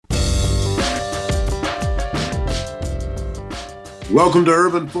Welcome to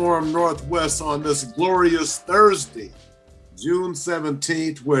Urban Forum Northwest on this glorious Thursday, June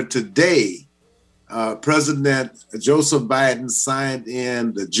 17th, where today President Joseph Biden signed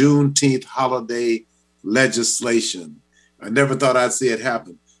in the Juneteenth holiday legislation. I never thought I'd see it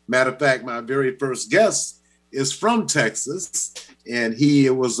happen. Matter of fact, my very first guest is from Texas, and he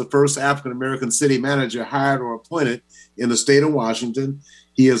was the first African-American city manager hired or appointed in the state of Washington.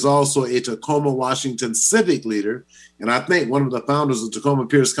 He is also a Tacoma, Washington civic leader, and I think one of the founders of Tacoma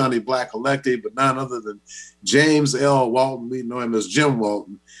Pierce County Black Elective, but none other than James L. Walton. We know him as Jim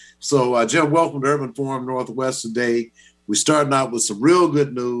Walton. So, Jim, welcome to Urban Forum Northwest today. We're starting out with some real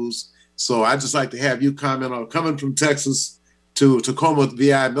good news. So I'd just like to have you comment on coming from Texas to Tacoma with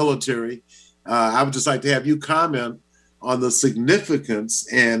VI military. I would just like to have you comment on the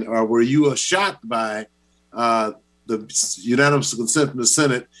significance and were you shocked by the unanimous consent from the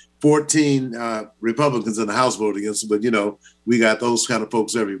Senate, 14 Republicans in the House voted against it, but, you know, we got those kind of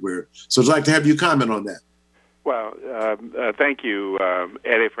folks everywhere. So I'd like to have you comment on that. Well, thank you,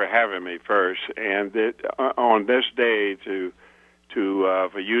 Eddie, for having me first. And on this day, for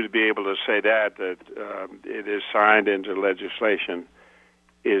you to be able to say that it is signed into legislation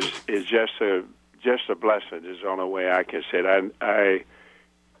is just a blessing. Is the only way I can say it.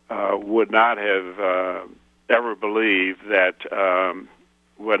 I would not have ever believed that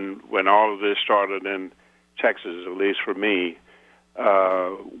when all of this started in Texas, at least for me,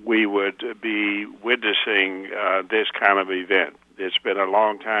 we would be witnessing this kind of event. It's been a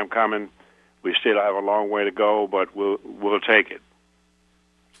long time coming. We still have a long way to go, but we'll take it.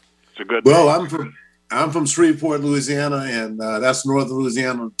 It's a good. Well, I'm from Shreveport, Louisiana, and that's northern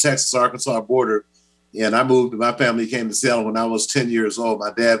Louisiana, Texas, Arkansas border. And my family came to Seattle when I was 10 years old.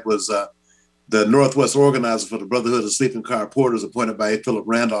 My dad was the Northwest organizer for the Brotherhood of Sleeping Car Porters, appointed by Philip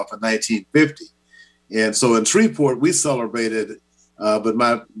Randolph in 1950. And so in Shreveport, we celebrated, but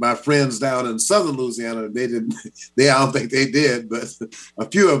my friends down in southern Louisiana, I don't think they did, but a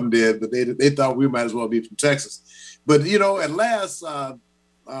few of them did, but they thought we might as well be from Texas. But, you know, at last,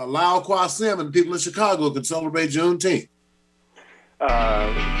 Lao Kwasim and people in Chicago can celebrate Juneteenth.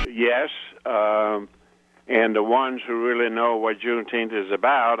 Yes. And the ones who really know what Juneteenth is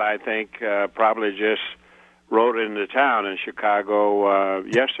about, I think, probably just rode into town in Chicago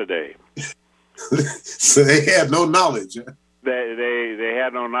yesterday. So they had no knowledge. Huh? They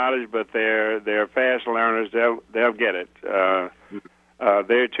had no knowledge, but they're fast learners. They'll get it.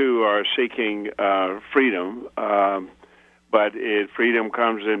 They too are seeking freedom, but freedom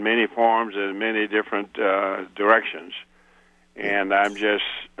comes in many forms and many different directions. And I'm just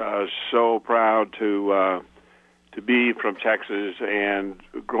so proud to be from Texas and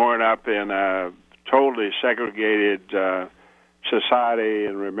growing up in a totally segregated society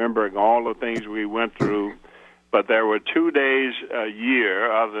and remembering all the things we went through. But there were 2 days a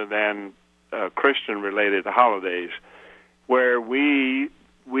year, other than Christian-related holidays, where we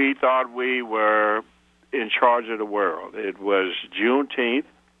thought we were in charge of the world. It was Juneteenth,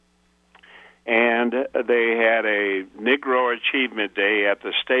 and they had a Negro Achievement Day at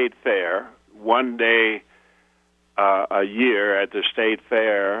the State Fair, 1 day a year at the State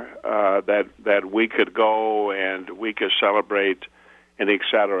Fair that we could go and we could celebrate and et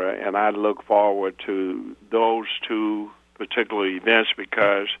cetera. And I look forward to those two particular events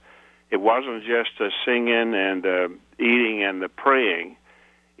because it wasn't just the singing and the eating and the praying.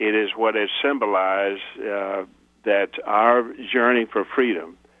 It is what it symbolized that our journey for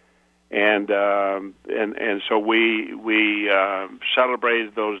freedom. And so we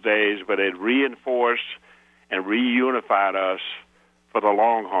celebrated those days, but it reinforced and reunified us for the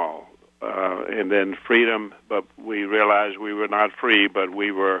long haul. And then freedom, but we realized we were not free, but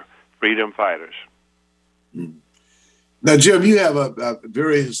we were freedom fighters. Now, Jim, you have a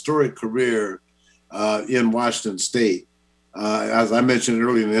very historic career in Washington State. As I mentioned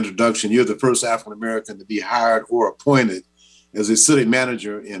earlier in the introduction, you're the first African-American to be hired or appointed as a city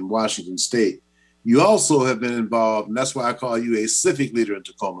manager in Washington State. You also have been involved, and that's why I call you a civic leader in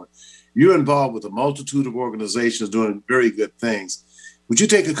Tacoma. You're involved with a multitude of organizations doing very good things. Would you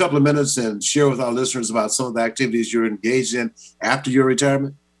take a couple of minutes and share with our listeners about some of the activities you're engaged in after your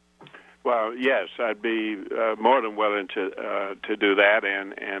retirement? Well, yes, I'd be more than willing to do that,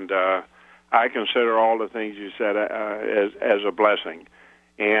 and I consider all the things you said as a blessing.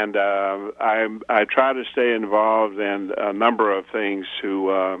 And I try to stay involved in a number of things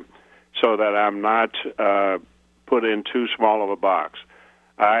so that I'm not put in too small of a box.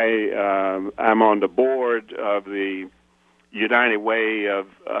 I'm on the board of the United Way of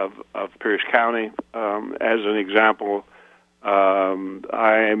Pierce County. As an example,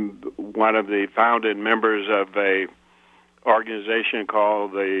 I'm one of the founding members of a organization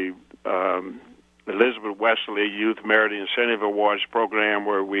called the Elizabeth Wesley Youth Merit Incentive Awards Program,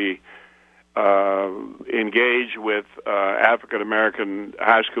 where we engage with African American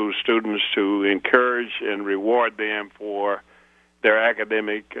high school students to encourage and reward them for their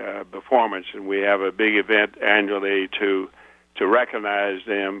academic performance. And we have a big event annually to recognize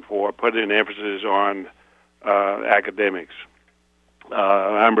them for putting emphasis on academics.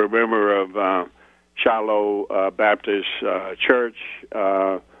 I'm a member of Shiloh Baptist Church.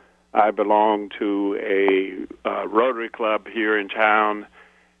 I belong to a Rotary Club here in town,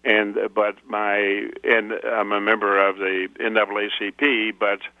 and I'm a member of the NAACP.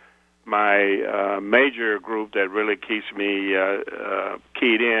 But my major group that really keeps me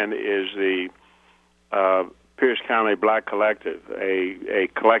keyed in is the Pierce County Black Collective, a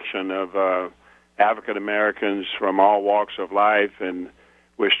collection of African Americans from all walks of life, and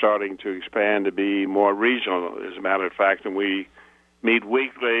we're starting to expand to be more regional, as a matter of fact, and we meet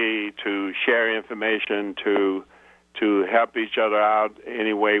weekly to share information, to help each other out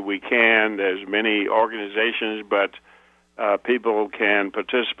any way we can. There's many organizations, but people can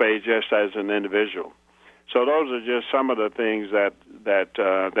participate just as an individual. So those are just some of the things that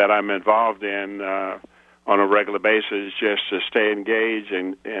I'm involved in on a regular basis, just to stay engaged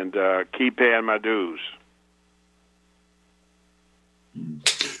and keep paying my dues.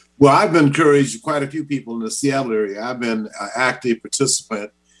 Well, I've encouraged quite a few people in the Seattle area. I've been an active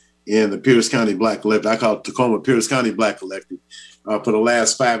participant in the Pierce County Black Collective. I call it Tacoma Pierce County Black Collective for the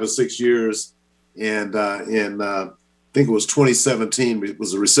last 5 or 6 years. And I think it was 2017, it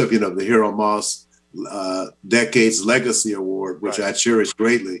was a recipient of the Hero Moss Decades Legacy Award, which I cherish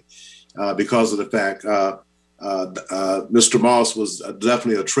greatly because of the fact Mr. Moss was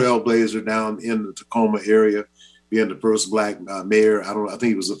definitely a trailblazer down in the Tacoma area, being the first Black mayor. I think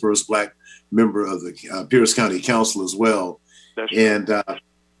he was the first Black member of the Pierce County Council as well. That's and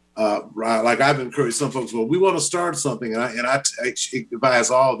like I've encouraged some folks, well, we want to start something, and I advise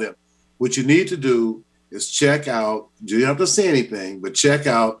all of them, what you need to do is check out, you don't have to say anything, but check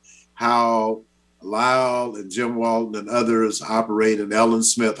out how Lyle and Jim Walton and others operate, and Ellen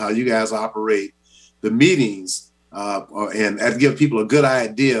Smith, how you guys operate the meetings, and that give people a good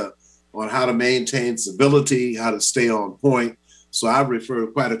idea on how to maintain civility, how to stay on point. So I refer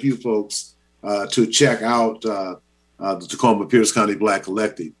quite a few folks to check out the Tacoma Pierce County Black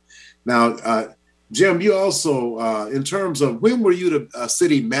Collective. Now, Jim, you also, in terms of, when were you the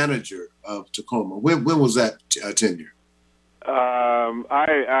city manager of Tacoma? When was that tenure?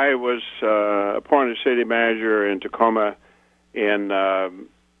 I was appointed city manager in Tacoma in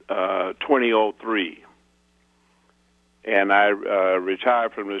 2003. And I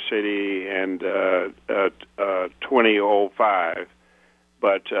retired from the city in 2005,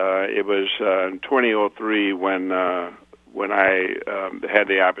 but it was in 2003 when I had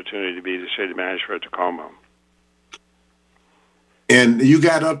the opportunity to be the city manager at Tacoma. And you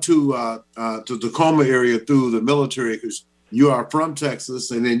got up to Tacoma area through the military, because you are from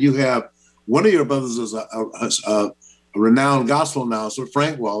Texas, and then you have one of your brothers is a renowned gospel announcer,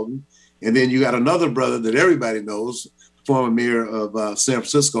 Frank Walton, and then you got another brother that everybody knows, former mayor of San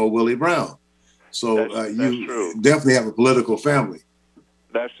Francisco, Willie Brown. So you true. Definitely have a political family.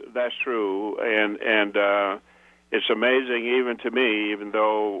 That's true, and it's amazing even to me, even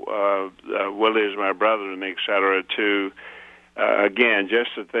though Willie is my brother and et cetera, to again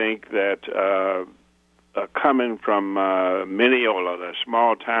just to think that coming from Mineola, a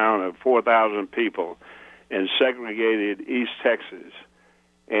small town of 4,000 people in segregated East Texas,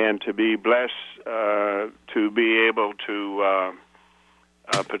 and to be blessed to be able to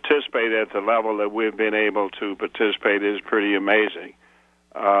participate at the level that we've been able to participate is pretty amazing.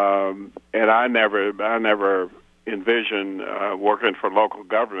 And I never envisioned working for local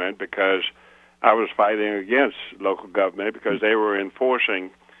government, because I was fighting against local government because they were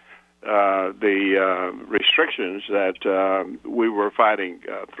enforcing the restrictions that we were fighting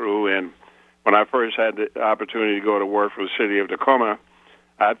through. And when I first had the opportunity to go to work for the city of Tacoma,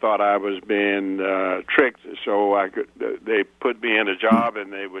 I thought I was being tricked, so they put me in a job,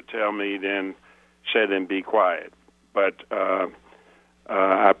 and they would tell me then, sit and be quiet. But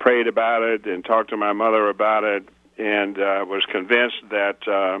I prayed about it and talked to my mother about it, and was convinced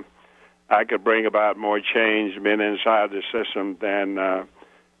that I could bring about more change being inside the system than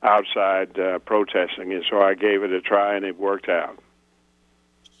outside protesting. And so I gave it a try, and it worked out.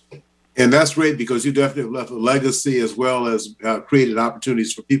 And that's great, because you definitely left a legacy, as well as created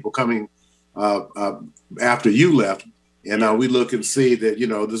opportunities for people coming after you left. And now we look and see that,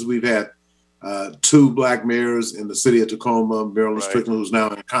 we've had 2 Black mayors in the city of Tacoma, Marilyn Strickland, who's now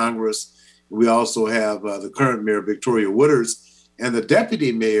in Congress, We also have the current mayor, Victoria Wooders, and the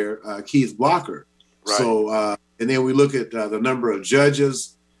deputy mayor, Keith Blocker. Right. So, and then we look at the number of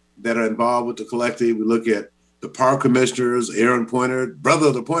judges that are involved with the collective. We look at the park commissioners, Aaron Pointer, brother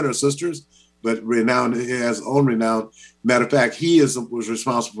of the Pointer sisters, but renowned, he has own renown. Matter of fact, he was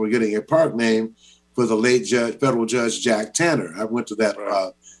responsible for getting a park name for the late federal judge Jack Tanner. I went to that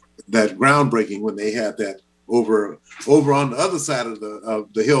that groundbreaking when they had that over on the other side of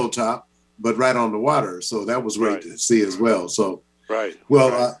the hilltop, but right on the water. So that was great to see as well. So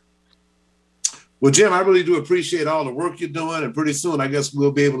well, Jim, I really do appreciate all the work you're doing, and pretty soon I guess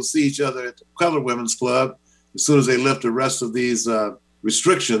we'll be able to see each other at the Colored Women's Club as soon as they lift the rest of these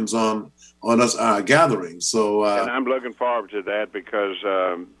restrictions on us gatherings. So, and I'm looking forward to that because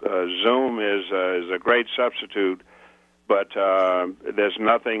Zoom is a great substitute, but there's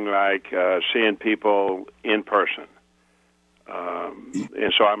nothing like seeing people in person.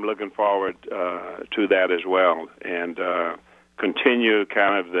 And so I'm looking forward to that as well, and continue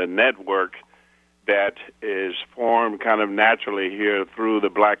kind of the network that is formed kind of naturally here through the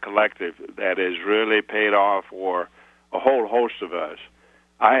Black Collective that has really paid off for a whole host of us.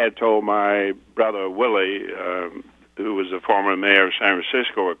 I had told my brother Willie, who was the former mayor of San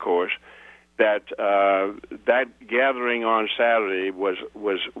Francisco, of course, that that gathering on Saturday was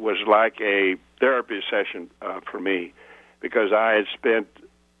like a therapy session for me, because I had spent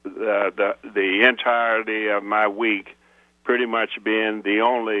the entirety of my week pretty much being the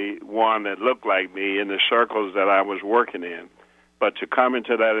only one that looked like me in the circles that I was working in. But to come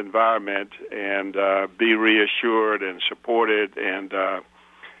into that environment and be reassured and supported, and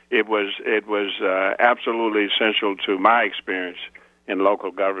it was absolutely essential to my experience in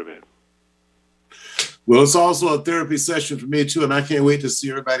local government. Well, it's also a therapy session for me too, and I can't wait to see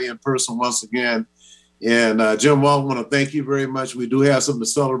everybody in person once again. And Jim Walton, I want to thank you very much. We do have something to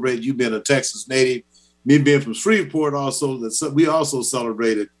celebrate. You being a Texas native, me being from Shreveport, also we also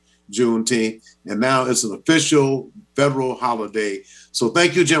celebrated Juneteenth, and now it's an official federal holiday. So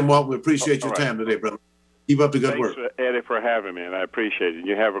thank you, Jim Walton. We appreciate your time today, brother. Keep up the good work. Thanks, Eddie, for having me, and I appreciate it.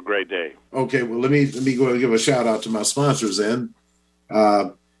 You have a great day. Okay, well, let me go and give a shout out to my sponsors then.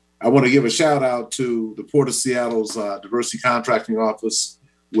 I want to give a shout out to the Port of Seattle's Diversity Contracting Office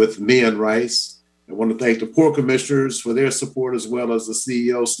with Mian Rice. I want to thank the Port Commissioners for their support, as well as the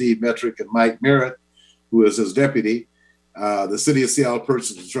CEO, Steve Metrick, and Mike Merritt, who is his deputy. The City of Seattle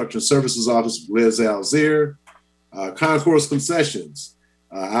Purchase and Construction Services Office, Liz Alzier. Concourse Concessions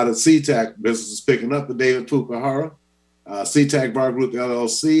out at SeaTac, business is picking up with David Fukuhara. SeaTac Bar Group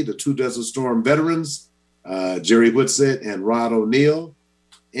LLC, the two Desert Storm veterans, Jerry Whitsett and Rod O'Neill.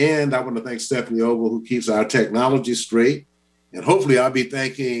 And I want to thank Stephanie Ogle, who keeps our technology straight. And hopefully I'll be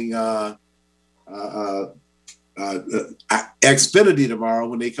thanking Xfinity tomorrow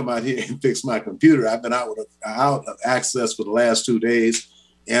when they come out here and fix my computer. I've been out of access for the last 2 days,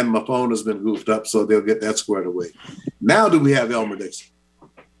 and my phone has been goofed up, so they'll get that squared away. Now do we have Elmer Dixon?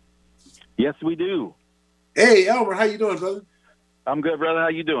 Yes, we do. Hey, Elmer, how you doing, brother? I'm good, brother. How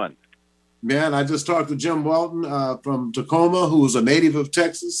you doing? Man, I just talked to Jim Walton from Tacoma, who is a native of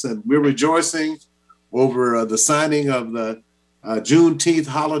Texas, and we're rejoicing over the signing of the Juneteenth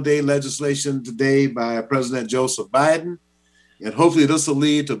holiday legislation today by President Joseph Biden. And hopefully this will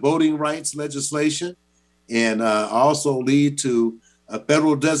lead to voting rights legislation and also lead to a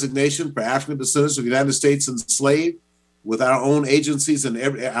federal designation for African descendants of the United States enslaved, with our own agencies and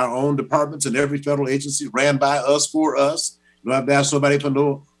our own departments in every federal agency ran by us for us. You don't have to ask nobody for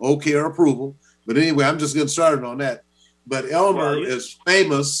no okay or approval. But anyway, I'm just getting started on that. But Elmer is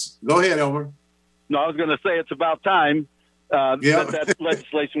famous. Go ahead, Elmer. No, I was going to say it's about time that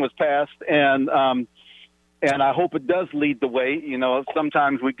legislation was passed, and I hope it does lead the way. You know,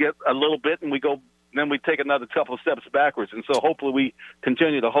 sometimes we get a little bit and then we take another couple of steps backwards. And so hopefully we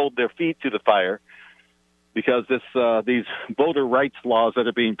continue to hold their feet to the fire, because these voter rights laws that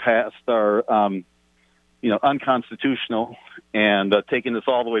are being passed are, unconstitutional and taking us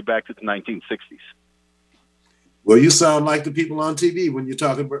all the way back to the 1960s. Well, you sound like the people on TV when you're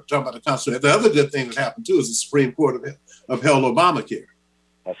talking about the Constitution. The other good thing that happened too is the Supreme Court upheld Obamacare.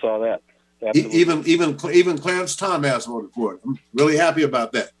 I saw that. Even Clarence Thomas voted for it. I'm really happy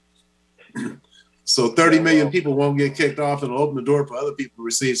about that. So 30 million people won't get kicked off, and it'll open the door for other people to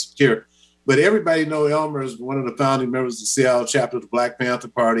receive some care. But everybody knows Elmer is one of the founding members of the Seattle chapter of the Black Panther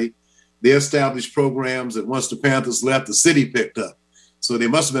Party. They established programs that once the Panthers left, the city picked up. So they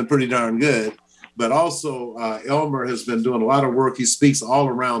must have been pretty darn good. But also, Elmer has been doing a lot of work. He speaks all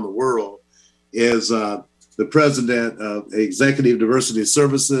around the world as the president of Executive Diversity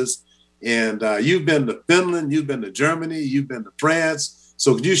Services. And you've been to Finland, you've been to Germany, you've been to France.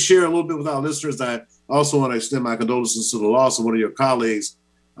 So could you share a little bit with our listeners? I also want to extend my condolences to the loss of one of your colleagues,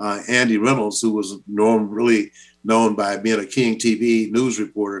 Andy Reynolds, who was really known by being a King TV news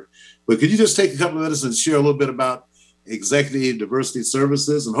reporter. But could you just take a couple of minutes and share a little bit about Executive Diversity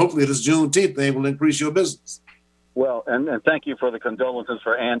Services, and hopefully this Juneteenth thing will increase your business? Well, and thank you for the condolences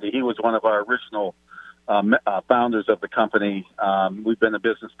for Andy. He was one of our original founders of the company. We've been in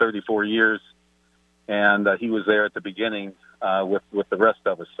business 34 years, and he was there at the beginning with the rest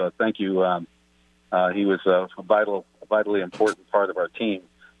of us. So thank you. He was a vitally important part of our team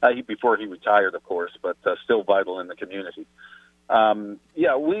before he retired, of course, but still vital in the community.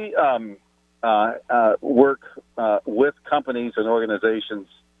 We work with companies and organizations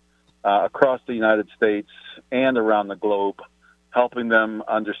across the United States and around the globe, helping them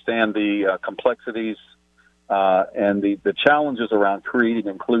understand the complexities and the challenges around creating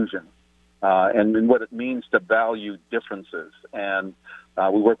inclusion and what it means to value differences. And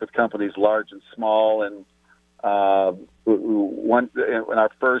we work with companies large and small. And our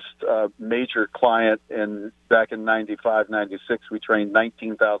first major client back in 95, 96, we trained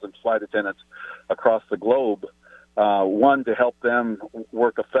 19,000 flight attendants across the globe. One, to help them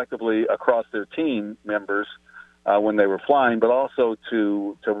work effectively across their team members when they were flying, but also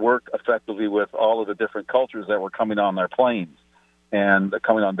to work effectively with all of the different cultures that were coming on their planes. And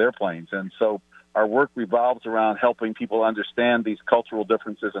so our work revolves around helping people understand these cultural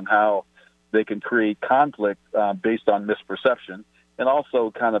differences and how they can create conflict based on misperception, and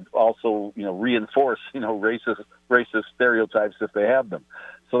also reinforce racist stereotypes if they have them.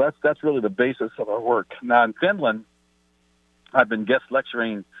 So that's really the basis of our work. Now in Finland, I've been guest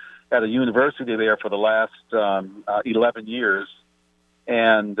lecturing at a university there for the last 11 years,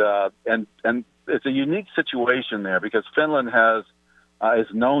 and it's a unique situation there because Finland is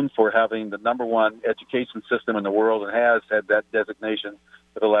known for having the #1 education system in the world and has had that designation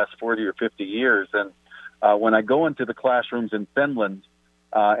for the last 40 or 50 years. And when I go into the classrooms in Finland,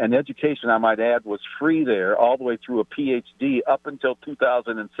 and education, I might add, was free there all the way through a PhD up until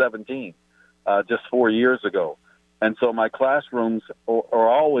 2017, just 4 years ago. And so my classrooms are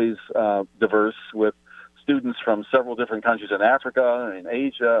always diverse, with students from several different countries in Africa, in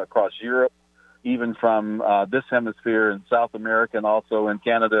Asia, across Europe, even from this hemisphere in South America, and also in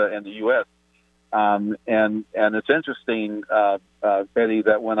Canada and the U.S. And it's interesting, Eddie,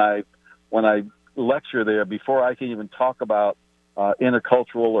 that when I lecture there, before I can even talk about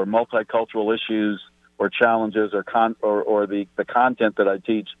intercultural or multicultural issues or challenges or the content that I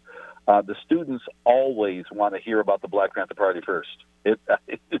teach, the students always want to hear about the Black Panther Party first. It's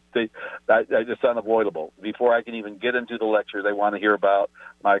unavoidable. Before I can even get into the lecture, they want to hear about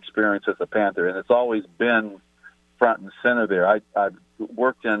my experience as a Panther, and it's always been front and center there. I've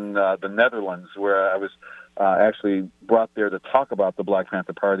worked in the Netherlands, where I was actually brought there to talk about the Black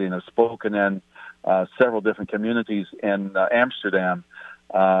Panther Party, and have spoken in several different communities in Amsterdam,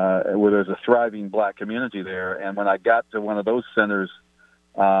 where there's a thriving Black community there. And when I got to one of those centers,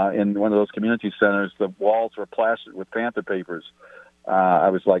 in one of those community centers, the walls were plastered with Panther papers. I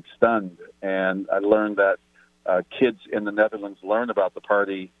was like stunned, and I learned that kids in the Netherlands learn about the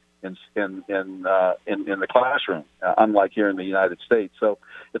party in the classroom, unlike here in the United States. So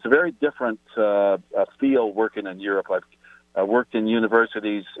it's a very different feel working in Europe. I've worked in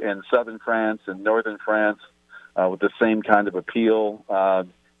universities in southern France and northern France with the same kind of appeal.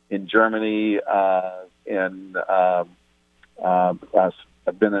 In Germany,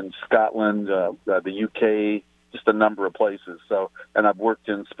 I've been in Scotland, the UK, just a number of places. So, and I've worked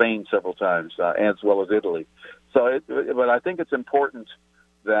in Spain several times, as well as Italy. So, but I think it's important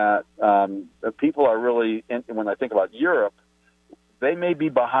that people are really, when I think about Europe, they may be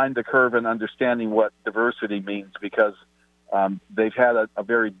behind the curve in understanding what diversity means, because they've had a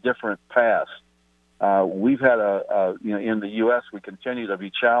very different past. We've had in the U.S., we continue to be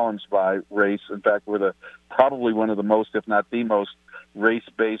challenged by race. In fact, we're probably one of the most, if not the most,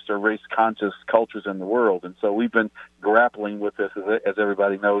 race-based or race-conscious cultures in the world. And so we've been grappling with this, as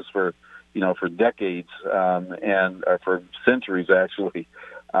everybody knows, for decades, and for centuries, actually.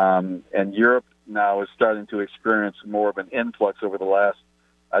 And Europe now is starting to experience more of an influx over the last,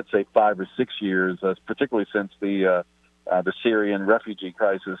 I'd say, 5 or 6 years, particularly since the Syrian refugee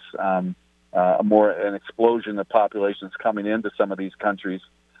crisis, an explosion of populations coming into some of these countries.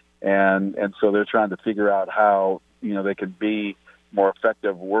 And so they're trying to figure out how, they can be more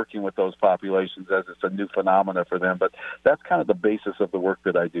effective working with those populations, as it's a new phenomena for them. But that's kind of the basis of the work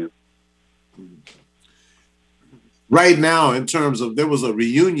that I do. Right now, in terms of, there was a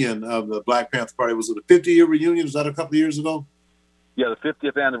reunion of the Black Panther Party. Was it a 50-year reunion? Was that a couple of years ago? Yeah, the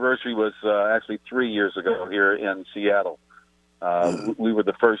 50th anniversary was actually 3 years ago here in Seattle. We were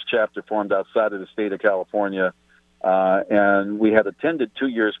the first chapter formed outside of the state of California, and we had attended 2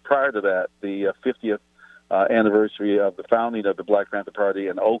 years prior to that the 50th anniversary of the founding of the Black Panther Party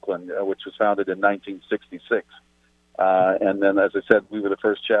in Oakland, which was founded in 1966. And then, as I said, we were the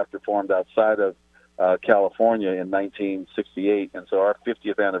first chapter formed outside of California in 1968. And so our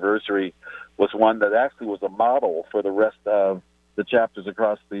 50th anniversary was one that actually was a model for the rest of the chapters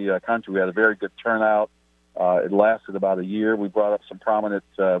across the country. We had a very good turnout. It lasted about a year. We brought up some prominent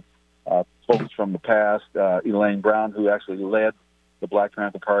folks from the past. Elaine Brown, who actually led the Black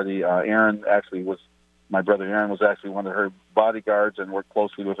Panther Party. My brother Aaron was actually one of her bodyguards and worked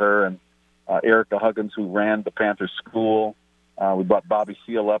closely with her. And Erica Huggins, who ran the Panther School. We brought Bobby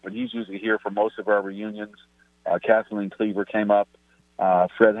Seale up, and he's usually here for most of our reunions. Kathleen Cleaver came up.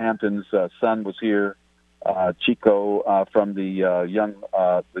 Fred Hampton's son was here. Chico from the young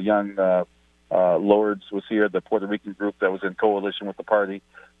Lords was here, the Puerto Rican group that was in coalition with the party.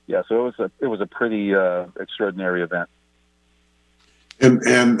 Yeah, so it was a pretty extraordinary event.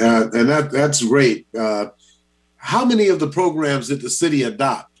 And that's great. How many of the programs did the city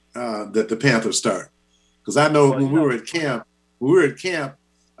adopt that the Panthers start? Because I know when we were at camp,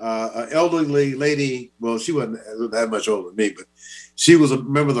 an elderly lady, well, she wasn't that much older than me, but she was a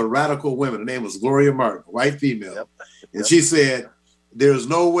member of the Radical Women. Her name was Gloria Martin, a white female. Yep. And she said, there's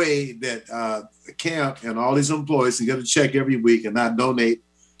no way that the camp and all these employees can get a check every week and not donate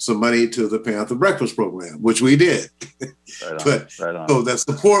some money to the Panther Breakfast Program, which we did. Right on. So that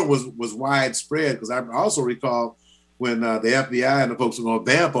support was widespread, because I also recall when the FBI and the folks were going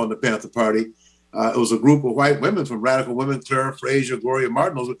to vamp on the Panther Party, it was a group of white women from Radical Women, Clara Frazier, Gloria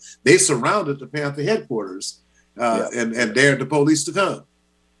Martin. They surrounded the Panther headquarters and dared the police to come.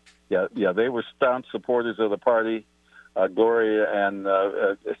 Yeah, they were staunch supporters of the party. Gloria and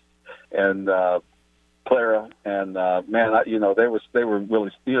Clara and they were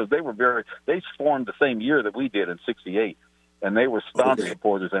really, they formed the same year that we did in '68, and they were staunch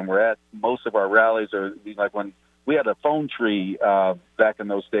supporters and were at most of our rallies. Or like when we had a phone tree back in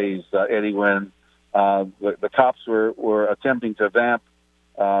those days, Eddie, when the cops were attempting to vamp,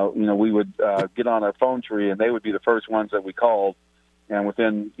 we would get on our phone tree, and they would be the first ones that we called. And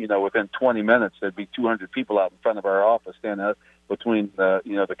within 20 minutes, there'd be 200 people out in front of our office, standing up between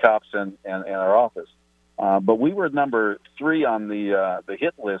the cops and our office. But we were number 3 on the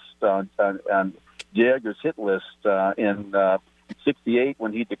hit list on Jaeger's hit list in '68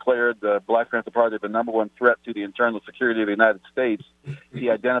 when he declared the Black Panther Party the number 1 threat to the internal security of the United States. He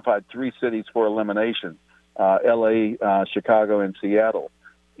identified 3 cities for elimination: L.A., Chicago, and Seattle.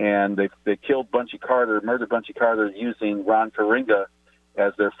 And they killed Bunchy Carter, murdered Bunchy Carter using Ron Karinga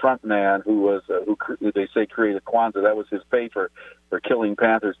as their front man, who they say created Kwanzaa. That was his pay for killing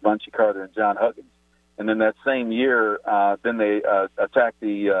Panthers, Bunchy Carter and John Huggins. And then that same year, then they attacked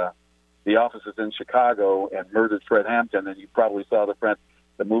the offices in Chicago and murdered Fred Hampton. And you probably saw the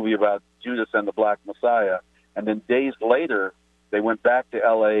movie about Judas and the Black Messiah. And then days later, they went back to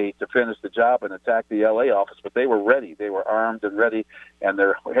L.A. to finish the job and attack the L.A. office. But they were ready. They were armed and ready, and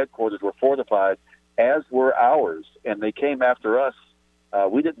their headquarters were fortified, as were ours. And they came after us.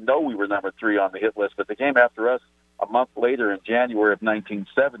 We didn't know we were number 3 on the hit list, but they came after us a month later in January of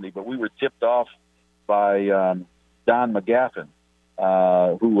 1970. But we were tipped off by Don McGaffin,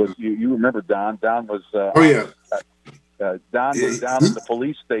 who was, you remember Don? Don was Don was down at the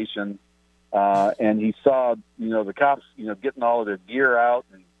police station, and he saw the cops getting all of their gear out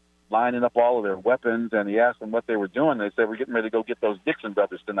and lining up all of their weapons, and he asked them what they were doing. They said, "We're getting ready to go get those Dixon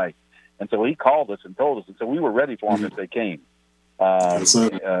brothers tonight." And so he called us and told us, and so we were ready for them if they came,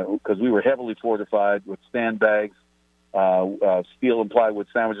 because we were heavily fortified with sandbags, steel and plywood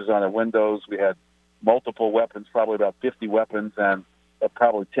sandwiches on our windows. We had multiple weapons, probably about 50 weapons, and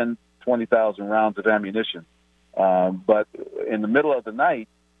probably 20,000 rounds of ammunition. But in the middle of the night,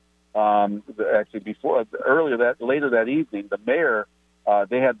 later that evening, the mayor,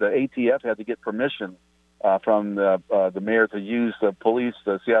 the ATF had to get permission from the mayor to use the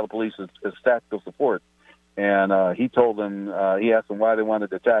Seattle police as tactical support. And he told them, he asked them why they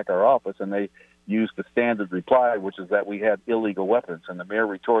wanted to attack our office, and they used the standard reply, which is that we had illegal weapons. And the mayor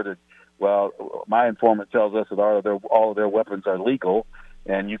retorted, "Well, my informant tells us that all of their weapons are legal,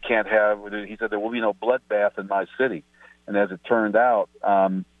 and you can't have," he said, "there will be no bloodbath in my city." And as it turned out,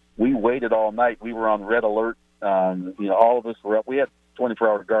 we waited all night. We were on red alert. All of us were up. We had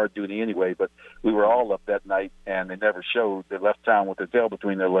 24-hour guard duty anyway, but we were all up that night, and they never showed. They left town with their tail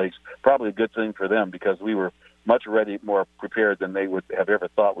between their legs. Probably a good thing for them, because we were much more prepared than they would have ever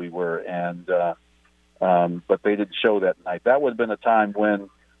thought we were. And but they didn't show that night. That would have been a time when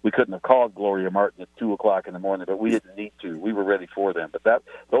we couldn't have called Gloria Martin at 2:00 in the morning, but we didn't need to. We were ready for them. But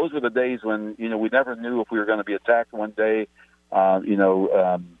those were the days when, we never knew if we were going to be attacked one day,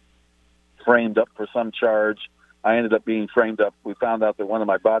 framed up for some charge. I ended up being framed up. We found out that one of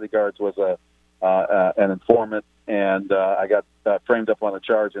my bodyguards was an informant, and I got framed up on a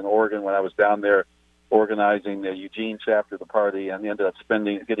charge in Oregon when I was down there organizing the Eugene chapter of the party, and ended up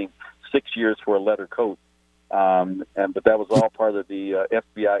getting 6 years for a leather coat. But that was all part of the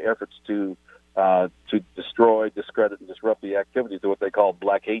FBI efforts to destroy, discredit, and disrupt the activities of what they called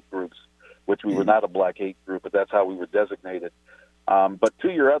black hate groups, which we were not a black hate group, but that's how we were designated. But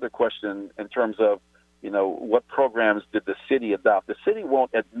to your other question, in terms of, what programs did the city adopt? The city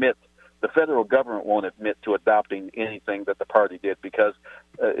won't admit, the federal government won't admit to adopting anything that the party did because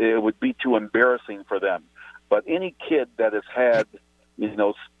it would be too embarrassing for them. But any kid that has had,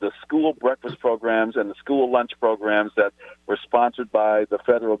 the school breakfast programs and the school lunch programs that were sponsored by the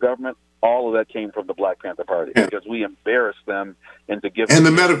federal government, all of that came from the Black Panther Party because we embarrassed them into giving. And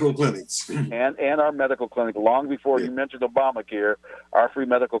the medical clinics. And our medical clinic, long before you mentioned Obamacare, our free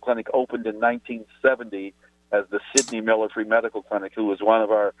medical clinic opened in 1970 as the Sidney Miller Free Medical Clinic, who was one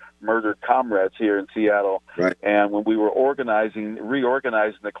of our murdered comrades here in Seattle. Right. And when we were reorganizing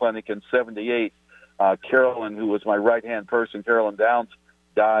the clinic in 78, Carolyn, who was my right-hand person, Carolyn Downs,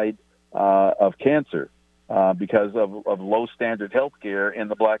 died of cancer because of low standard health care in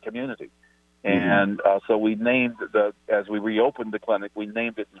the black community. And so we named as we reopened the clinic, we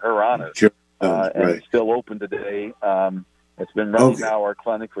named it in her honor. Sure. And it's still open today. It's been running now, our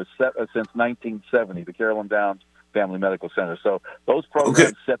clinic, since 1970, the Carolyn Downs Family Medical Center. So those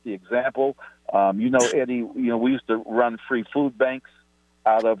programs set the example. Eddie, we used to run free food banks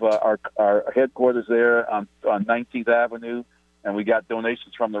out of our headquarters there on 19th Avenue, and we got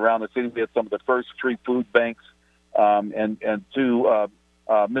donations from around the city. We had some of the first free food banks, and to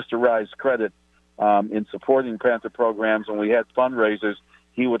Mr. Rye's credit, in supporting Panther programs, when we had fundraisers,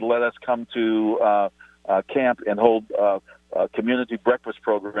 he would let us come to camp and hold community breakfast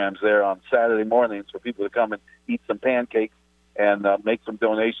programs there on Saturday mornings for people to come and eat some pancakes and make some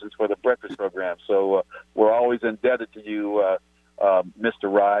donations for the breakfast program. So we're always indebted to you, Mr.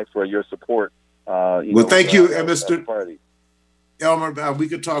 Rye, for your support. Thank you, Mr. Party. Elmer, we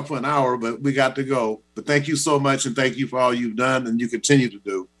could talk for an hour, but we got to go. But thank you so much, and thank you for all you've done and you continue to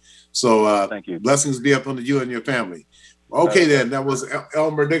do. So thank you. Blessings be upon you and your family. Okay, then, that was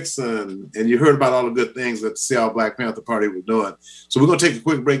Elmer Dixon, and you heard about all the good things that the Seattle Black Panther Party was doing. So we're going to take a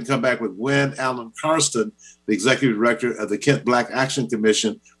quick break and come back with Gwen Allen Karsten, the Executive Director of the Kent Black Action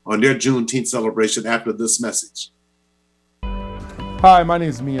Commission, on their Juneteenth celebration after this message. Hi, my name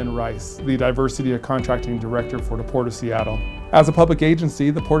is Mian Rice, the Diversity and Contracting Director for the Port of Seattle. As a public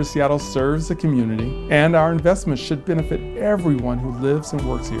agency, the Port of Seattle serves the community, and our investments should benefit everyone who lives and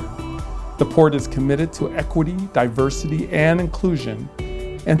works here. The Port is committed to equity, diversity, and inclusion,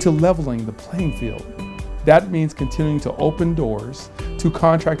 and to leveling the playing field. That means continuing to open doors to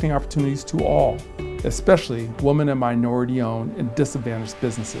contracting opportunities to all, especially women and minority-owned and disadvantaged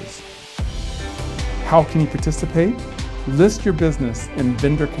businesses. How can you participate? List your business in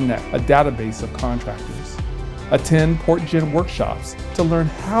Vendor Connect, a database of contractors. Attend PortGen workshops to learn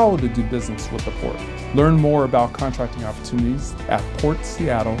how to do business with the Port. Learn more about contracting opportunities at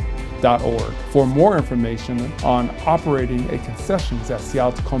portseattle.org. For more information on operating a concessions at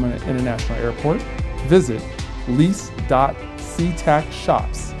Seattle-Tacoma International Airport, visit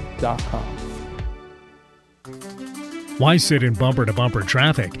lease.ctacshops.com. Why sit in bumper-to-bumper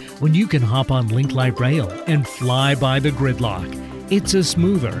traffic when you can hop on Link Light Rail and fly by the gridlock? It's a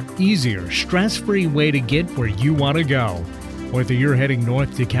smoother, easier, stress-free way to get where you want to go. Whether you're heading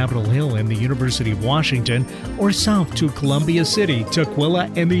north to Capitol Hill and the University of Washington or south to Columbia City,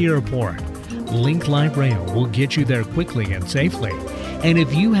 Tukwila, and the airport, Link Light Rail will get you there quickly and safely. And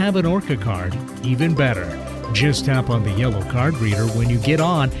if you have an ORCA card, even better. Just tap on the yellow card reader when you get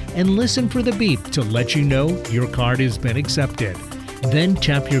on and listen for the beep to let you know your card has been accepted. Then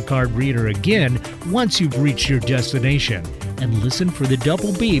tap your card reader again once you've reached your destination and listen for the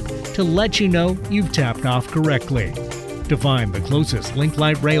double beep to let you know you've tapped off correctly. To find the closest Link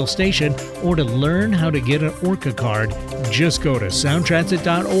Light Rail station or to learn how to get an ORCA card, just go to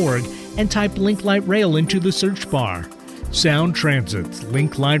soundtransit.org and type Link Light Rail into the search bar. Sound Transit's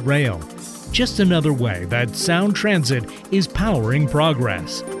Link Light Rail. Just another way that Sound Transit is powering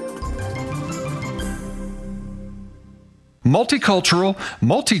progress. Multicultural,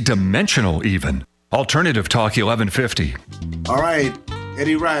 multidimensional even. Alternative Talk 1150. All right,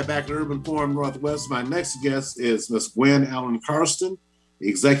 Eddie Rye back at Urban Forum Northwest. My next guest is Ms. Gwen Allen Karsten, the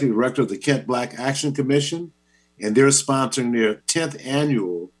Executive Director of the Kent Black Action Commission. and they're sponsoring their 10th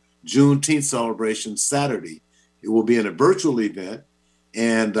annual Juneteenth celebration Saturday. It will be in a virtual event.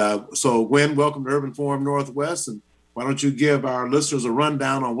 And so, Gwen, welcome to Urban Forum Northwest. And why don't you give our listeners a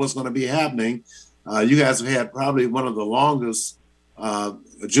rundown on what's going to be happening? You guys have had probably one of the longest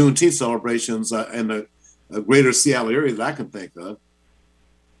Juneteenth celebrations in the greater Seattle area that I can think of.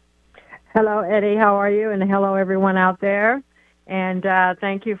 Hello, Eddie. How are you? And hello, everyone out there. And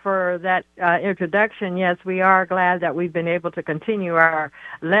thank you for that introduction. Yes, we are glad that we've been able to continue our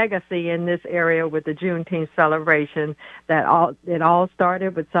legacy in this area with the Juneteenth celebration. It all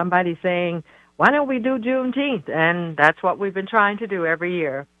started with somebody saying, why don't we do Juneteenth? And that's what we've been trying to do every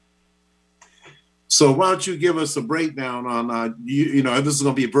year. So why don't you give us a breakdown on, you know, this is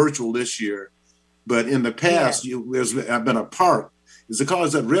going to be virtual this year, but in the past, there's been a park. Is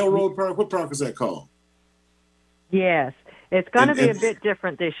that Railroad Park? What park is that called? Yes. It's going to be a bit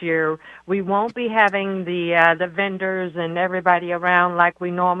different this year. We won't be having the vendors and everybody around like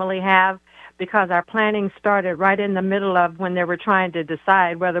we normally have, because our planning started right in the middle of when they were trying to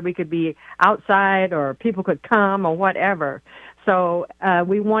decide whether we could be outside or people could come or whatever. So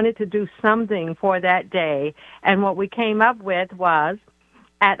we wanted to do something for that day. And what we came up with was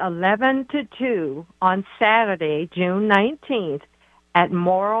at 11 to 2 on Saturday, June 19th, at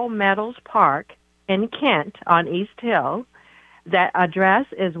Morrill Meadows Park in Kent on East Hill. That address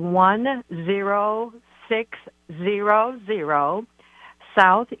is 10600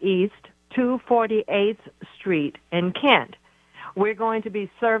 Southeast 248th Street in Kent. We're going to be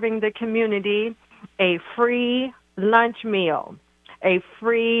serving the community a free lunch meal, a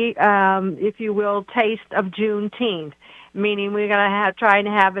free, if you will, taste of Juneteenth, meaning we're going to try to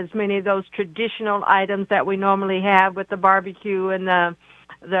have as many of those traditional items that we normally have with the barbecue and the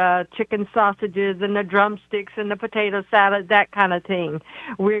chicken sausages and the drumsticks and the potato salad, that kind of thing.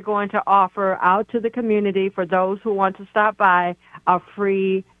 We're going to offer out to the community, for those who want to stop by, a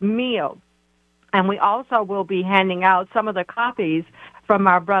free meal. And we also will be handing out some of the copies from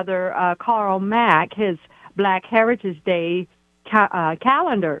our brother Carl Mack, his Black Heritage Day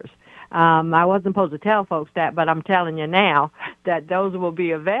calendars. I wasn't supposed to tell folks that, but I'm telling you now that those will be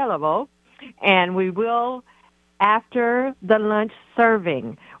available. And we will, after the lunch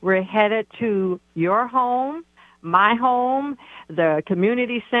serving, we're headed to your home, my home, the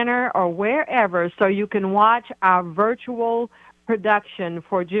community center, or wherever, so you can watch our virtual production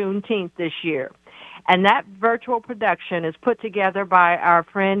for Juneteenth this year. And that virtual production is put together by our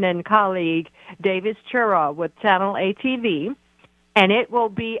friend and colleague, Davis Chura, with Channel ATV. And it will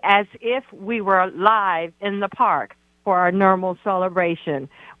be as if we were live in the park for our normal celebration.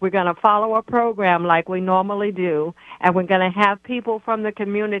 We're going to follow a program like we normally do, and we're going to have people from the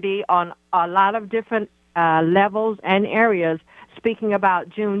community on a lot of different levels and areas speaking about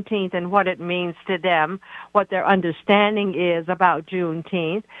Juneteenth and what it means to them, what their understanding is about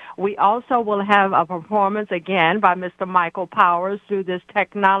Juneteenth. We also will have a performance, again, by Mr. Michael Powers through this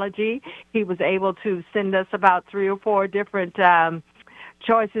technology. He was able to send us about 3 or 4 different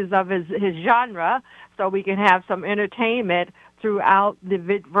choices of his genre, so we can have some entertainment throughout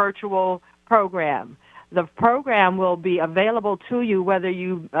the virtual program. The program will be available to you whether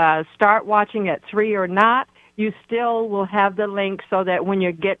you start watching at 3 or not. You still will have the link so that when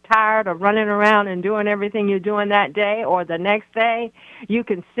you get tired of running around and doing everything you're doing that day or the next day, you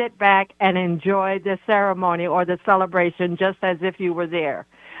can sit back and enjoy the ceremony or the celebration just as if you were there.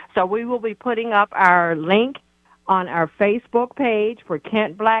 So we will be putting up our link on our Facebook page for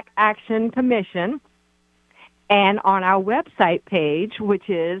Kent Black Action Commission and on our website page, which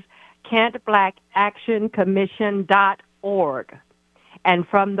is kentblackactioncommission.org. And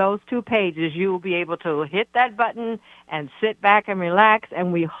from those 2 pages, you will be able to hit that button and sit back and relax,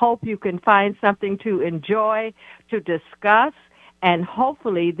 and we hope you can find something to enjoy, to discuss, and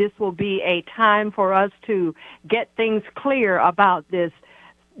hopefully this will be a time for us to get things clear about this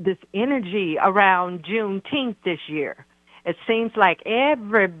energy around Juneteenth this year. It seems like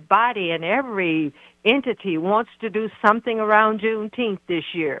everybody and every entity wants to do something around Juneteenth this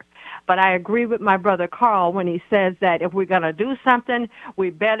year. But I agree with my brother Carl when he says that if we're going to do something, we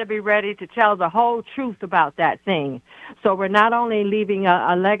better be ready to tell the whole truth about that thing. So we're not only leaving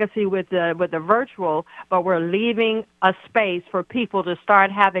a legacy with the virtual, but we're leaving a space for people to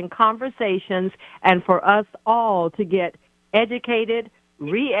start having conversations and for us all to get educated,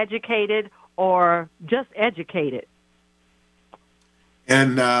 re-educated, or just educated.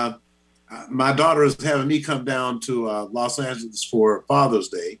 And my daughter is having me come down to Los Angeles for Father's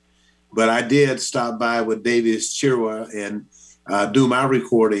Day, but I did stop by with Davis Chirwa and do my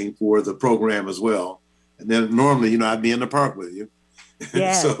recording for the program as well. And then normally, I'd be in the park with you.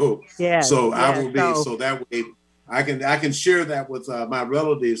 Yes. So I will be. So that way, I can share that with my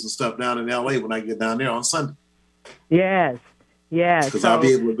relatives and stuff down in LA when I get down there on Sunday. Yes. Because I'll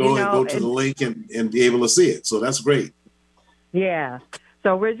be able to go to the link and be able to see it. So that's great. Yeah.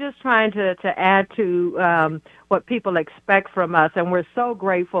 So we're just trying to add to what people expect from us, and we're so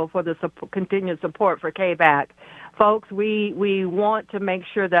grateful for the continued support for KBAC. Folks, we want to make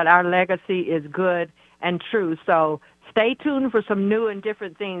sure that our legacy is good and true. So stay tuned for some new and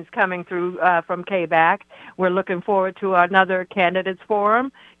different things coming through from KBAC. We're looking forward to another candidates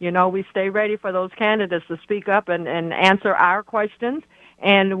forum. We stay ready for those candidates to speak up and answer our questions,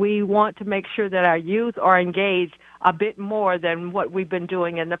 and we want to make sure that our youth are engaged a bit more than what we've been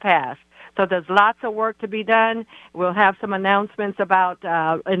doing in the past. So there's lots of work to be done. We'll have some announcements about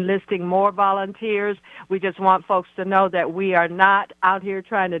enlisting more volunteers. We just want folks to know that we are not out here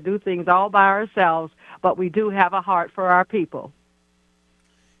trying to do things all by ourselves, but we do have a heart for our people.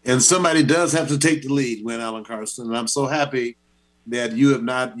 And somebody does have to take the lead, Gwen Allen Carson. And I'm so happy that you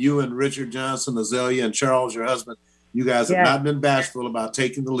and Richard Johnson, Azalea, and Charles, your husband, you guys have not been bashful about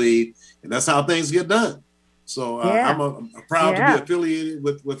taking the lead. And that's how things get done. So I'm proud to be affiliated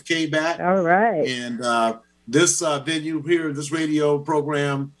with KBAC. All right. And this venue here, this radio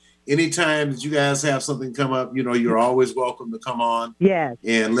program, anytime that you guys have something come up, you're always welcome to come on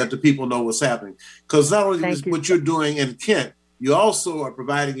and let the people know what's happening. Because not only is what you're doing in Kent, you also are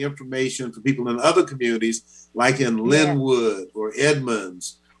providing information for people in other communities, like in Linwood or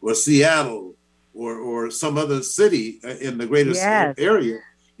Edmonds or Seattle or some other city in the greatest area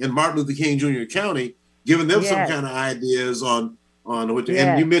in Martin Luther King Jr. County, giving them some kind of ideas on what.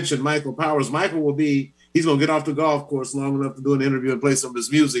 And you mentioned Michael Powers. Michael he's going to get off the golf course long enough to do an interview and play some of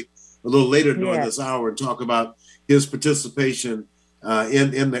his music a little later during this hour and talk about his participation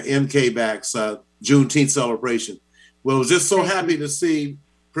in KBAC's Juneteenth celebration. Well, I was just so happy to see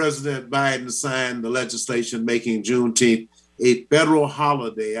President Biden sign the legislation making Juneteenth a federal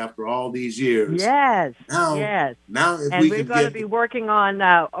holiday after all these years. Yes. Now, if and we're going to be working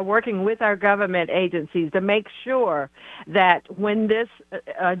with our government agencies to make sure that when this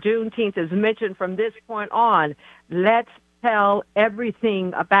Juneteenth is mentioned from this point on, let's tell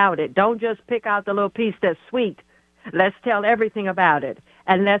everything about it. Don't just pick out the little piece that's sweet. Let's tell everything about it.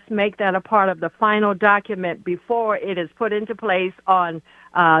 And let's make that a part of the final document before it is put into place in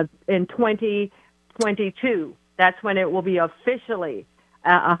 2022. That's when it will be officially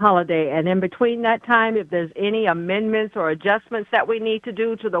a holiday. And in between that time, if there's any amendments or adjustments that we need to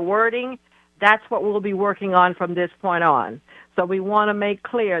do to the wording, that's what we'll be working on from this point on. So we want to make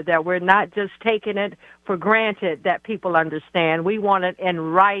clear that we're not just taking it for granted that people understand. We want it in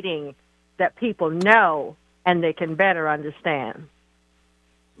writing that people know and they can better understand.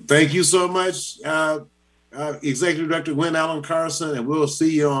 Thank you so much, Executive Director Gwen Allen Carson, and we'll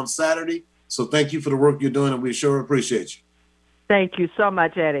see you on Saturday. So thank you for the work you're doing, and we sure appreciate you. Thank you so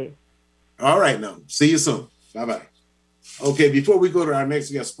much, Eddie. All right, now. See you soon. Bye-bye. Okay, before we go to our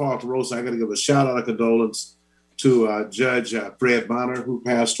next guest, Paul Carosa, I got to give a shout-out of condolence to Judge Fred Bonner, who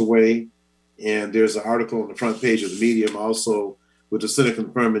passed away. And there's an article on the front page of the Medium also with the Senate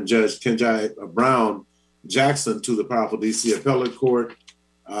confirming Judge Kenjai Brown Jackson to the powerful D.C. Appellate Court.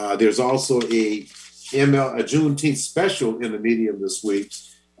 There's also a Juneteenth special in the Medium this week.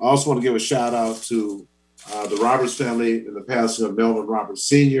 I also want to give a shout out to the Roberts family and the passing of Melvin Roberts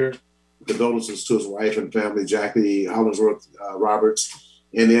Sr. Condolences to his wife and family, Jackie Hollingsworth Roberts.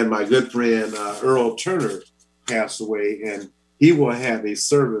 And then my good friend Earl Turner passed away, and he will have a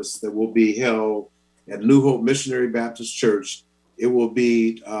service that will be held at New Hope Missionary Baptist Church. It will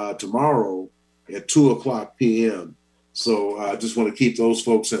be tomorrow at 2:00 p.m. So I just want to keep those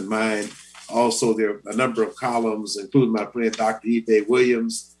folks in mind. Also, there are a number of columns, including my friend Dr. Ife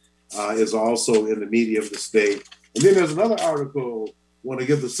Williams is also in the Medium this day. And then there's another article. I want to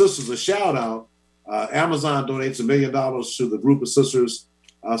give the sisters a shout out. Amazon donates $1 million to the group of sisters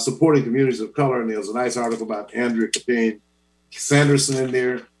supporting communities of color. And there's a nice article about Andrea Capane Sanderson in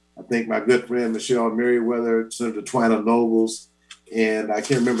there. I think my good friend Michelle Merriweather, Senator Twina Nobles, and I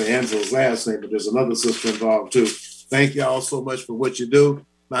can't remember Angela's last name, but there's another sister involved too. Thank you all so much for what you do.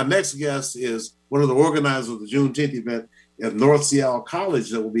 My next guest is one of the organizers of the Juneteenth event at North Seattle College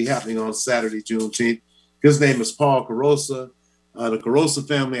that will be happening on Saturday, Juneteenth. His name is Paul Carosa. The Carosa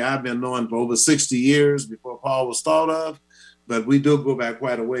family I've been knowing for over 60 years before Paul was thought of, but we do go back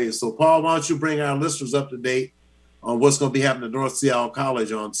quite a ways. So Paul, why don't you bring our listeners up to date on what's going to be happening at North Seattle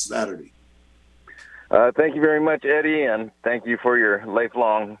College on Saturday? Thank you very much, Eddie, and thank you for your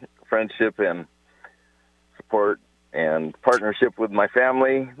lifelong friendship and support and partnership with my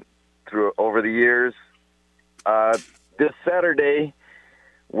family over the years. This Saturday,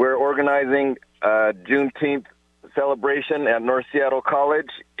 we're organizing a Juneteenth celebration at North Seattle College,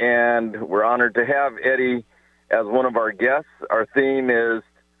 and we're honored to have Eddie as one of our guests. Our theme is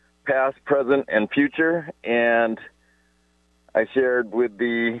past, present, and future, and I shared with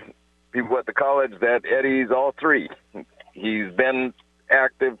the people at the college that Eddie's all three. He's been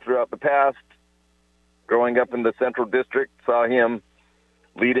active throughout the past. Growing up in the Central District, saw him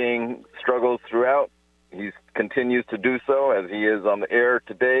leading struggles throughout. He continues to do so as he is on the air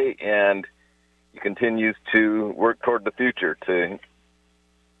today, and he continues to work toward the future to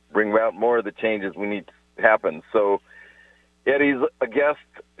bring about more of the changes we need to happen. So Eddie's a guest,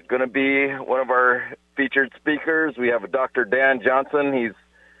 going to be one of our featured speakers. We have Dr. Dan Johnson. He's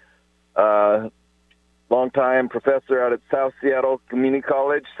a longtime professor out at South Seattle Community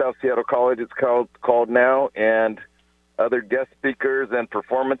College. South Seattle College it's called now, and other guest speakers and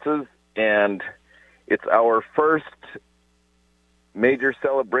performances. And it's our first major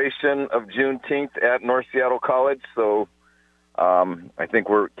celebration of Juneteenth at North Seattle College. So I think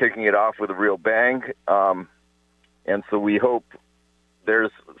we're kicking it off with a real bang. And so we hope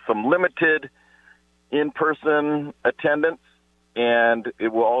there's some limited in-person attendance, and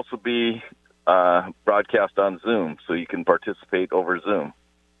it will also be broadcast on Zoom, so you can participate over Zoom.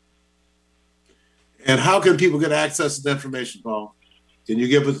 And how can people get access to the information, Paul? Can you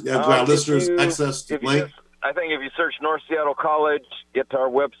give us, our listeners access to the link? I think if you search North Seattle College, get to our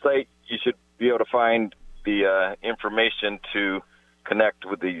website, you should be able to find the information to connect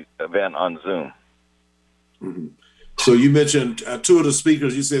with the event on Zoom. Mm-hmm. So you mentioned two of the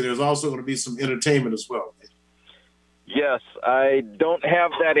speakers. You said there's also going to be some entertainment as well. Yes, I don't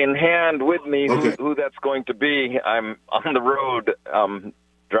have that in hand with me, who that's going to be. I'm on the road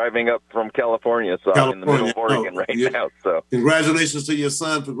driving up from California, so I'm in the middle of Oregon now. So congratulations to your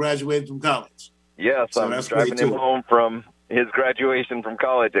son for graduating from college. Yes, so I'm driving him home from his graduation from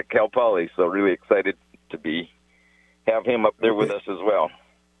college at Cal Poly, so really excited to have him up there with us as well.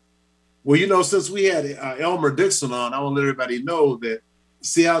 Well, you know, since we had Elmer Dixon on, I want to let everybody know that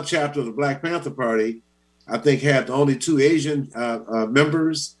Seattle chapter of the Black Panther Party, I think, had the only two Asian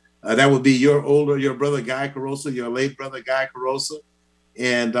members. That would be your brother Guy Carosa, your late brother Guy Carosa,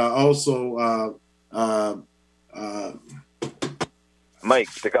 and also Mike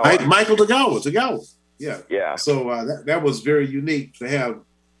Tagawa. Michael Tagawa. Yeah. So that was very unique to have.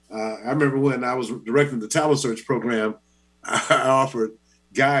 I remember when I was directing the talent search program, I offered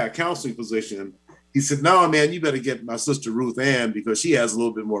Guy a counseling position. He said, "No, man, you better get my sister Ruth Ann because she has a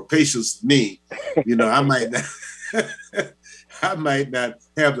little bit more patience than me. You know, I might not, I might not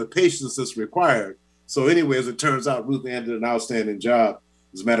have the patience that's required." So, anyway, as it turns out, Ruth Ann did an outstanding job.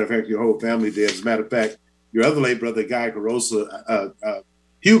 As a matter of fact, your whole family did. As a matter of fact, your other late brother, Guy Carosa,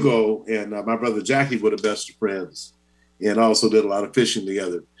 Hugo, and my brother Jackie were the best of friends, and also did a lot of fishing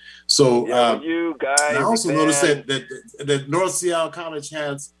together. So, you guys. I also noticed that North Seattle College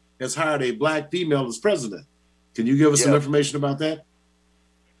has hired a black female as president. Can you give us some information about that?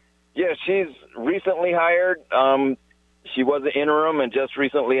 Yeah, she's recently hired. She was an interim and just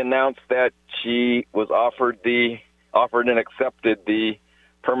recently announced that she was offered and accepted the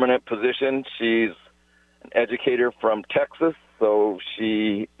permanent position. She's an educator from Texas, so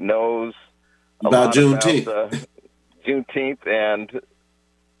she knows about Juneteenth. About Juneteenth and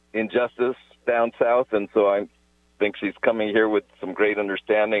injustice down south, and so I think she's coming here with some great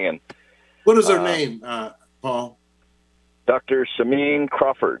understanding. And what is her name, Paul? Dr. Shameen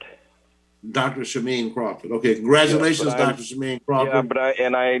Crawford. Dr. Shameen Crawford. Okay, congratulations, Dr. Shameen Crawford. Yeah, but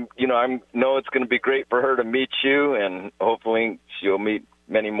I know it's going to be great for her to meet you, and hopefully she'll meet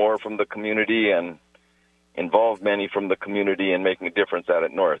many more from the community and involve many from the community in making a difference out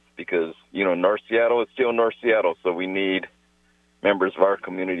at North, because North Seattle is still North Seattle, so we need members of our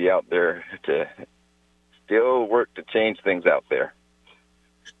community out there to still work to change things out there.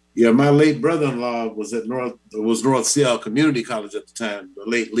 Yeah, my late brother-in-law was at North Seattle Community College at the time. The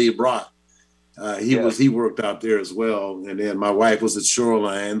late Lee Brock, he worked out there as well. And then my wife was at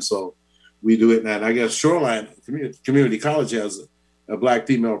Shoreline, so we do it now. And I guess Shoreline Community College has a black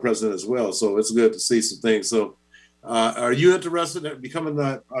female president as well. So it's good to see some things. So, are you interested in becoming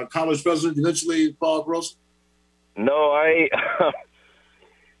a college president eventually, Paul Gross? No,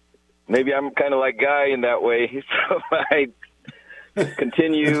 maybe I'm kind of like Guy in that way. So I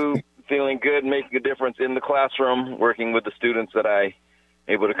continue feeling good, making a difference in the classroom, working with the students that I'm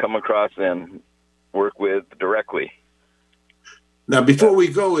able to come across and work with directly. Now, before we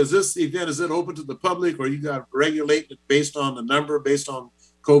go, is it open to the public, or you got to regulate it based on the number, based on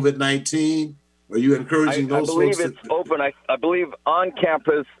COVID-19? Are you encouraging those folks? I believe it's open. I believe on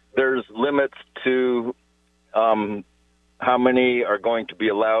campus there's limits to how many are going to be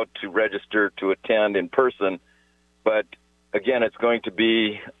allowed to register to attend in person. but again, it's going to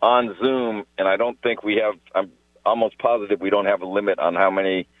be on Zoom, and I don't think we have. I'm almost positive we don't have a limit on how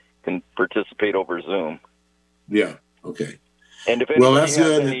many can participate over Zoom. Yeah. Okay. And if well, that's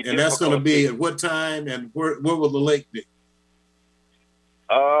good. And that's going to be at what time, and where will the link be?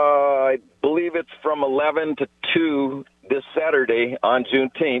 I believe it's from 11 to 2 this Saturday on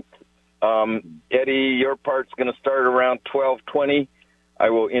Juneteenth. Eddie, your part's going to start around 12:20. I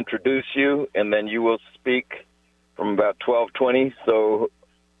will introduce you, and then you will speak from about 12:20. So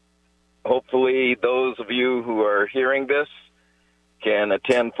hopefully those of you who are hearing this can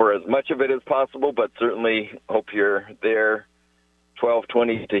attend for as much of it as possible, but certainly hope you're there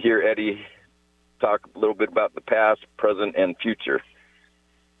 12:20 to hear Eddie talk a little bit about the past, present, and future.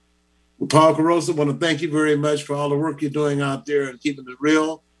 Well, Paul Carosa, I want to thank you very much for all the work you're doing out there and keeping it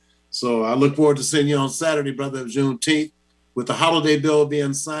real. So I look forward to seeing you on Saturday, brother, of Juneteenth, with the holiday bill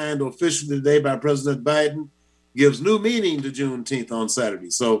being signed officially today by President Biden. Gives new meaning to Juneteenth on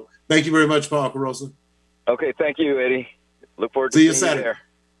Saturday. So thank you very much, Paul Carosa. Okay, thank you, Eddie. Look forward to seeing you Saturday. there.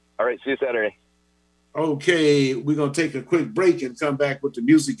 All right, see you Saturday. Okay, we're going to take a quick break and come back with the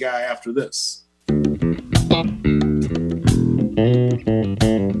music guy after this.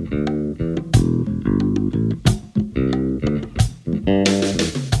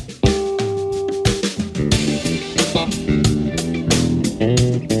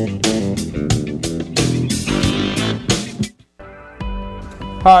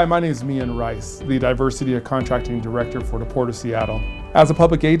 Hi, my name is Mian Rice, the Diversity and Contracting Director for the Port of Seattle. As a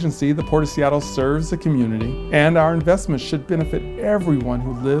public agency, the Port of Seattle serves the community, and our investments should benefit everyone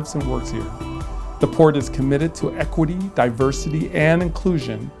who lives and works here. The Port is committed to equity, diversity, and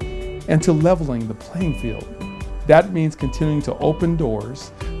inclusion, and to leveling the playing field. That means continuing to open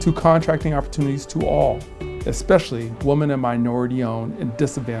doors to contracting opportunities to all, especially women and minority-owned and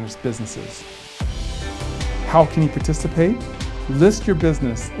disadvantaged businesses. How can you participate? List your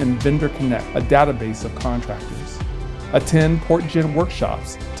business in Vendor Connect, a database of contractors. Attend PortGen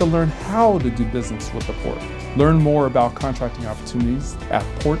workshops to learn how to do business with the Port. Learn more about contracting opportunities at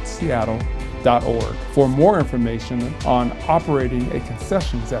portseattle.org. For more information on operating a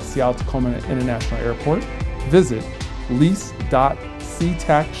concessions at Seattle-Tacoma International Airport, visit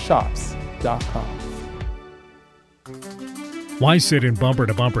lease.ctacshops.com. Why sit in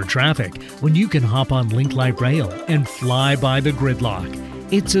bumper-to-bumper traffic when you can hop on Link Light Rail and fly by the gridlock?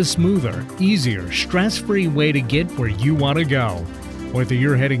 It's a smoother, easier, stress-free way to get where you want to go. Whether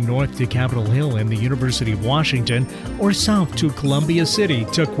you're heading north to Capitol Hill and the University of Washington or south to Columbia City,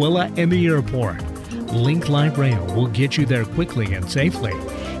 Tukwila, and the airport, Link Light Rail will get you there quickly and safely.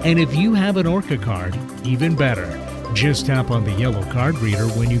 And if you have an ORCA card, even better. Just tap on the yellow card reader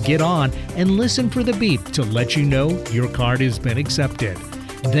when you get on and listen for the beep to let you know your card has been accepted.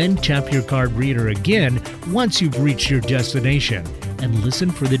 Then tap your card reader again once you've reached your destination and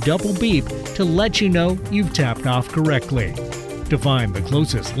listen for the double beep to let you know you've tapped off correctly. To find the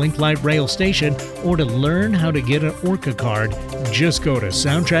closest Link Light Rail station or to learn how to get an ORCA card, just go to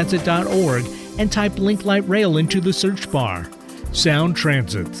soundtransit.org and type Link Light Rail into the search bar. Sound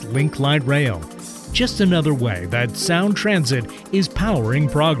Transit's Link Light Rail. Just another way that Sound Transit is powering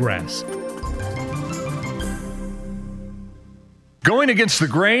progress. Going against the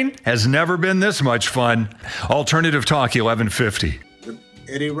grain has never been this much fun. Alternative Talk 1150.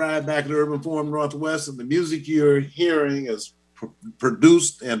 Eddie Ryan back at the Urban Forum Northwest, and the music you're hearing is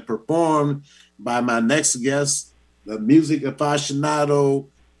produced and performed by my next guest, the music aficionado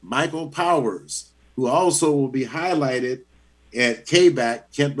Michael Powers, who also will be highlighted at KBAC,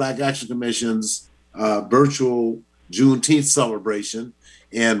 Kent Black Action Commission's virtual Juneteenth celebration.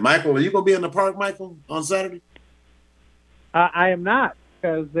 And Michael, are you going to be in the park, Michael, on Saturday? I am not,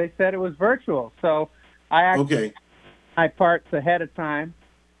 because they said it was virtual. So I actually my parts ahead of time.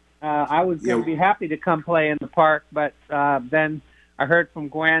 I was going to be happy to come play in the park, but then I heard from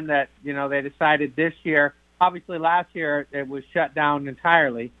Gwen that, they decided this year, obviously last year it was shut down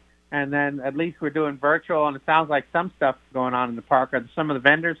entirely. And then at least we're doing virtual, and it sounds like some stuff's going on in the park. Are some of the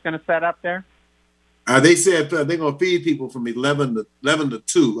vendors going to set up there? They said they're going to feed people from 11 to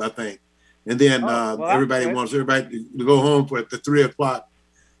 2, I think. And then everybody wants everybody to go home for the 3 o'clock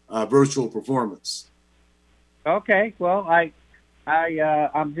virtual performance. Okay. Well,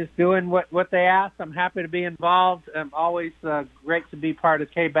 I'm just doing what they asked. I'm happy to be involved. I'm always great to be part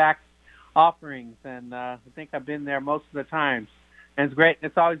of KBAC's offerings, and I think I've been there most of the times. And it's great.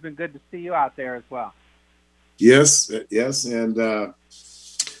 It's always been good to see you out there as well. Yes. And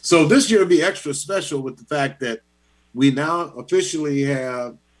so this year will be extra special with the fact that we now officially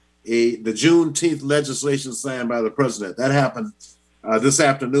have the Juneteenth legislation signed by the president. That happened this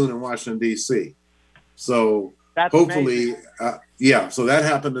afternoon in Washington, D.C. So That's hopefully, so that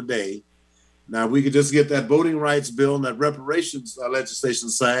happened today. Now, we could just get that voting rights bill and that reparations legislation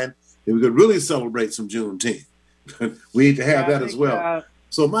signed, and we could really celebrate some Juneteenth. We need to have that as well.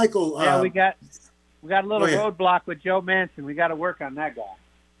 So, Michael, we got a little roadblock with Joe Manchin. We got to work on that guy.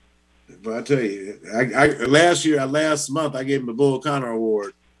 But I tell you, last month, I gave him the Bull Connor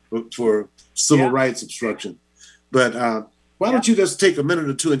Award for civil rights obstruction. But why don't you just take a minute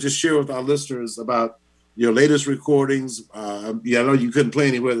or two and just share with our listeners about your latest recordings? I know you couldn't play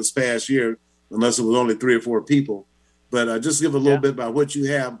anywhere this past year unless it was only 3 or 4 people. But just give a little bit about what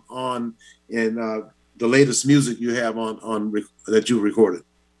you have on and the latest music you have on that you recorded.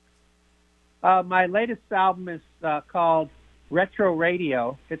 My latest album is called Retro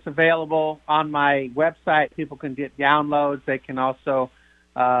Radio. It's available on my website. People can get downloads. They can also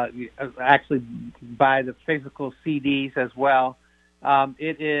actually buy the physical CDs as well.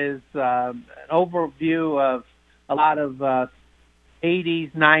 It is an overview of a lot of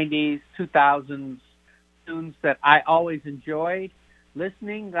 80s, 90s, 2000s tunes that I always enjoyed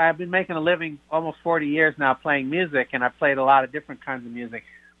listening. I've been making a living almost 40 years now playing music, and I've played a lot of different kinds of music.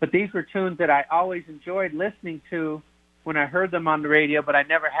 But these were tunes that I always enjoyed listening to when I heard them on the radio, but I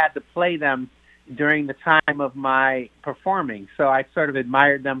never had to play them during the time of my performing. So I sort of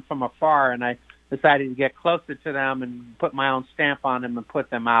admired them from afar, and I decided to get closer to them and put my own stamp on them and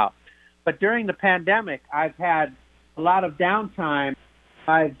put them out. But during the pandemic, I've had a lot of downtime.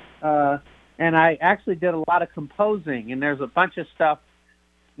 And I actually did a lot of composing, and there's a bunch of stuff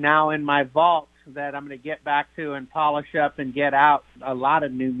now in my vault that I'm going to get back to and polish up and get out a lot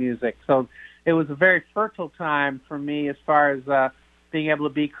of new music. So it was a very fertile time for me as far as being able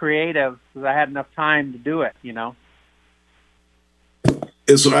to be creative, because I had enough time to do it,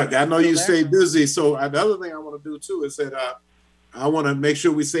 So I know you stay busy. So the other thing I want to do too is that I want to make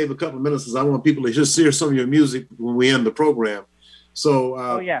sure we save a couple of minutes, because I want people to just hear some of your music when we end the program.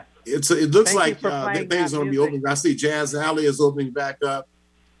 So it looks like things are going to be opening. I see Jazz Alley is opening back up.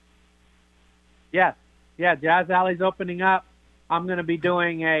 Yes. Yeah, Jazz Alley's opening up. I'm going to be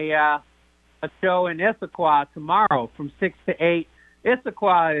doing a show in Issaquah tomorrow from 6 to 8.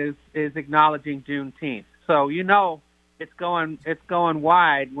 Issaquah is acknowledging Juneteenth. So it's going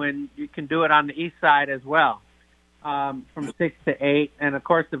wide when you can do it on the east side as well, from 6 to 8. And, of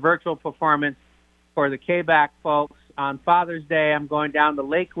course, the virtual performance for the K-Back folks. On Father's Day, I'm going down to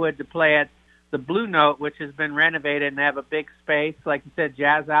Lakewood to play at the Blue Note, which has been renovated and they have a big space. Like you said,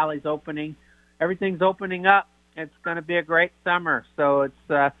 Jazz Alley's opening. Everything's opening up. It's going to be a great summer. So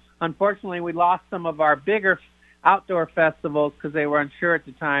it's unfortunately, we lost some of our bigger outdoor festivals because they were unsure at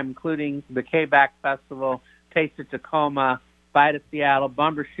the time, including the K-Back Festival, Taste of Tacoma, Bite of Seattle,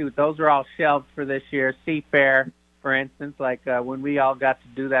 Bumbershoot. Those are all shelved for this year. Seafair, for instance, like when we all got to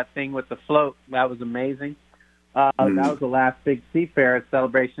do that thing with the float, that was amazing. That was the last big Seafair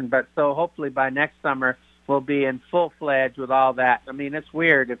celebration. But so hopefully by next summer, we'll be in full-fledged with all that. I mean, it's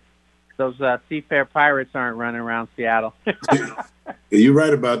weird if those Seafair pirates aren't running around Seattle. You're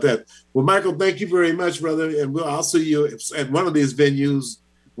right about that. Well, Michael, thank you very much, brother. And I'll see you at one of these venues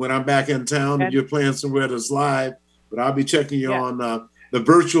when I'm back in town and you're playing somewhere that's live. But I'll be checking you on the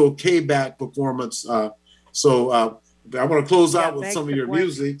virtual K-Back performance. So I want to close out with some of your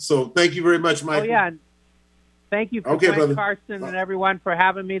music. So thank you very much, Michael. Oh, yeah. Thank you for Glenn Carson and everyone for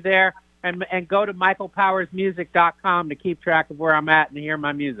having me there. And go to michaelpowersmusic.com to keep track of where I'm at and hear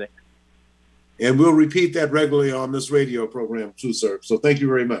my music. And we'll repeat that regularly on this radio program too, sir. So thank you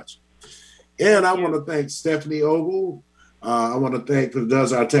very much. And I want to thank Stephanie Ogle. I want to thank who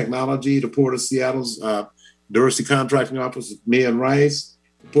does our technology, the Port of Seattle's Diversity Contracting Office, Mia Rice,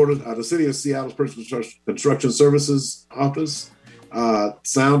 the City of Seattle's Personal Construction Services Office,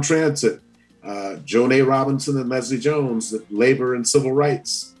 Sound Transit, Joan A. Robinson and Leslie Jones, Labor and Civil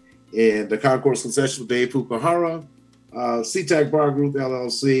Rights, and the Concourse Concession with Dave Fukuhara, SeaTac Bar Group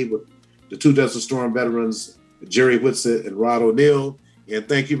LLC with the 2 Desert Storm veterans, Jerry Whitsett and Rod O'Neill. And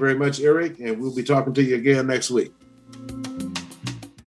thank you very much, Eric. And we'll be talking to you again next week.